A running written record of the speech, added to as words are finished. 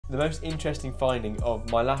The most interesting finding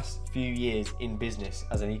of my last few years in business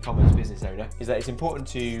as an e-commerce business owner is that it's important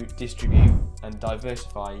to distribute and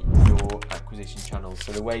diversify your acquisition channels.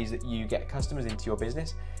 So the ways that you get customers into your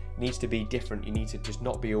business needs to be different. You need to just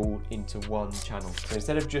not be all into one channel. So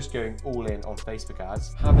instead of just going all in on Facebook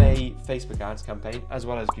ads, have a Facebook ads campaign as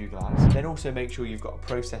well as Google ads. Then also make sure you've got a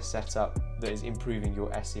process set up that is improving your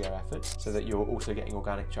SEO efforts so that you're also getting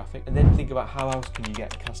organic traffic. And then think about how else can you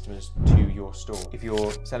get customers to your store. If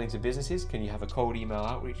you're selling to businesses, can you have a cold email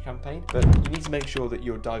outreach campaign? But you need to make sure that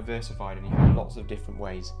you're diversified and you have lots of different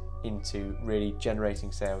ways into really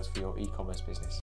generating sales for your e-commerce business.